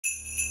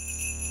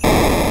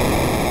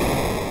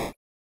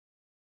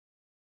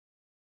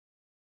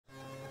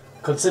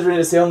Considering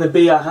it's the only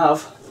bee I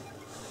have.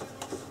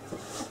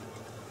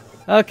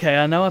 Okay,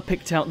 I know I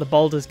picked out the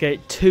Baldur's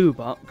Gate 2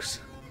 box,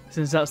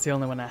 since that's the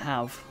only one I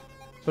have,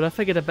 but I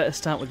figured I'd better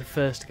start with the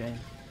first game.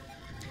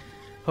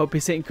 Hope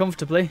you're sitting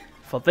comfortably,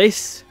 for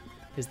this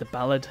is the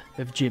Ballad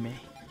of Jimmy.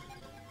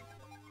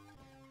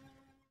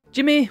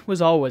 Jimmy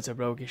was always a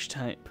roguish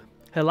type.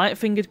 Her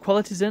light-fingered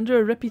qualities earned her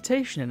a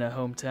reputation in her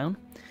hometown,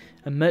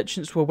 and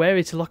merchants were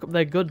wary to lock up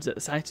their goods at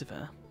the sight of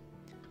her.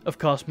 Of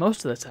course,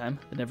 most of the time,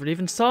 they never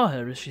even saw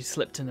her as she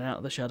slipped in and out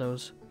of the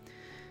shadows.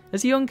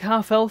 As a young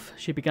half-elf,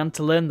 she began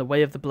to learn the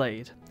way of the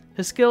blade.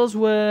 Her skills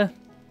were...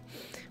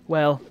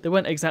 well, they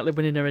weren't exactly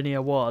winning her any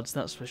awards,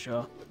 that's for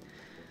sure.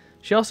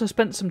 She also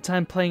spent some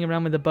time playing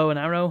around with a bow and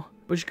arrow,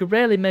 but she could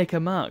rarely make her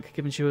mark,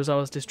 given she was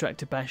always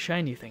distracted by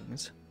shiny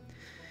things.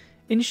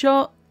 In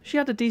short, she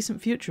had a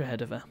decent future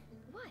ahead of her.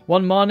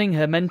 One morning,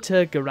 her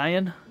mentor,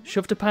 Garayan,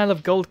 shoved a pile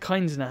of gold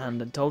coins in her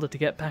hand and told her to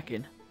get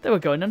packing. They were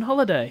going on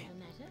holiday.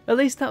 At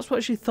least that's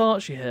what she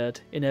thought she heard,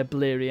 in her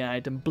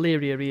bleary-eyed and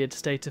bleary-eared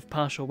state of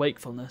partial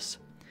wakefulness.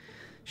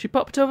 She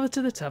popped over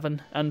to the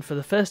tavern and, for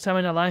the first time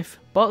in her life,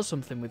 bought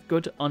something with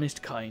good,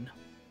 honest coin.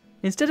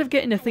 Instead of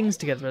getting her things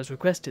together as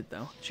requested,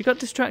 though, she got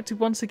distracted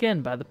once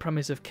again by the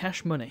promise of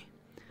cash money.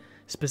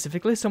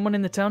 Specifically, someone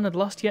in the town had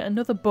lost yet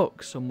another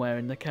book somewhere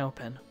in the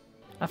cowpen.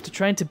 After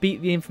trying to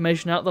beat the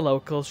information out of the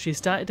locals, she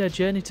started her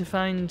journey to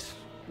find...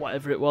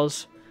 whatever it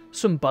was.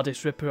 Some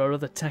bodice ripper or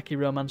other tacky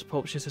romance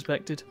pulp, she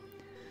suspected.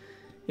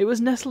 It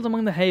was nestled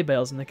among the hay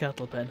bales in the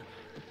cattle pen,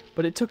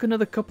 but it took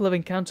another couple of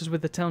encounters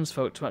with the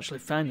townsfolk to actually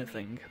find the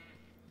thing.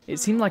 It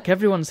seemed like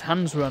everyone's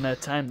hands were on her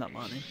time that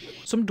morning.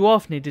 Some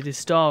dwarf needed his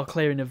stall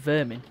clearing of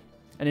vermin,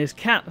 and his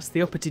cats,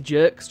 the uppity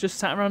jerks, just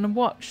sat around and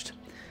watched.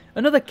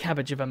 Another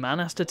cabbage of a man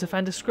asked her to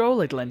find a scroll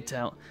he'd lent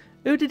out.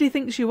 Who did he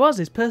think she was,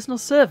 his personal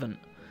servant?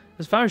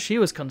 As far as she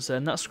was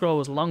concerned, that scroll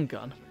was long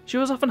gone. She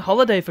was off on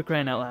holiday, for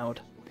crying out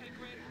loud.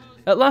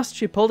 At last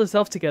she pulled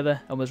herself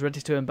together and was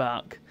ready to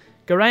embark.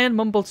 Garayan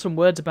mumbled some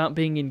words about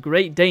being in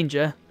great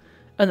danger,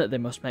 and that they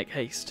must make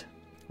haste.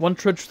 One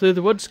trudged through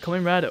the woods,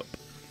 coming right up.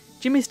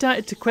 Jimmy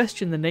started to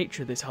question the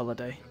nature of this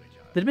holiday.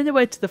 They'd been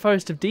away to the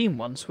Forest of Dean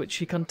once, which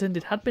she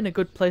contended had been a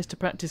good place to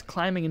practice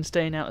climbing and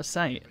staying out of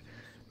sight,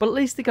 but at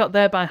least they got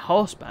there by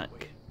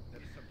horseback.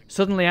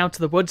 Suddenly out of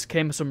the woods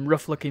came some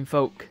rough-looking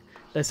folk.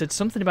 They said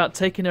something about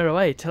taking her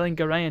away, telling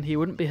Garayan he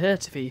wouldn't be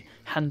hurt if he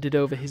handed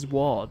over his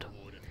ward.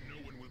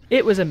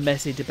 It was a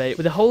messy debate,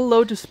 with a whole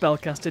load of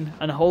spellcasting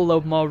and a whole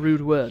load more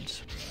rude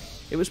words.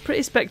 It was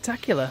pretty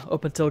spectacular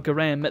up until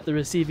Garayan met the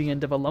receiving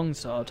end of a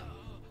longsword.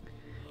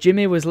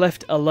 Jimmy was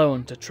left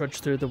alone to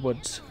trudge through the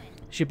woods.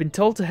 She'd been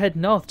told to head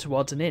north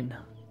towards an inn.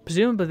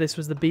 Presumably this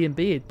was the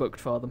B&B he'd booked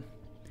for them.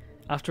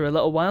 After a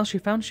little while she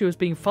found she was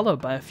being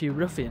followed by a few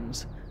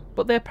ruffians,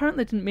 but they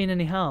apparently didn't mean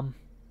any harm,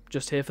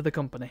 just here for the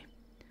company.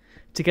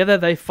 Together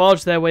they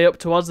forged their way up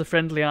towards the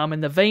friendly arm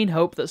in the vain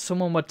hope that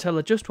someone would tell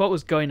her just what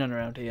was going on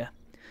around here.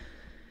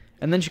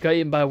 And then she got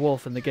eaten by a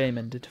wolf and the game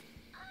ended.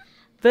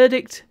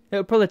 Verdict, it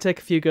would probably take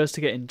a few goes to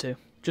get into,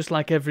 just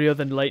like every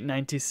other late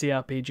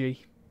 90s CRPG.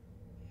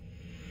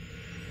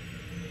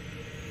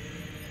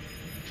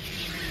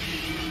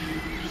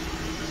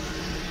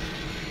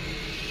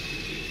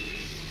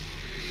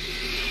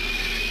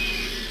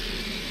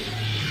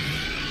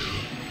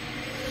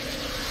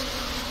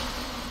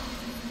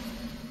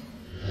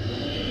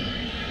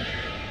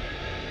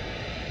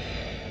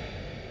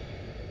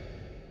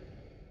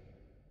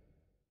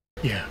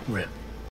 Yeah, rip.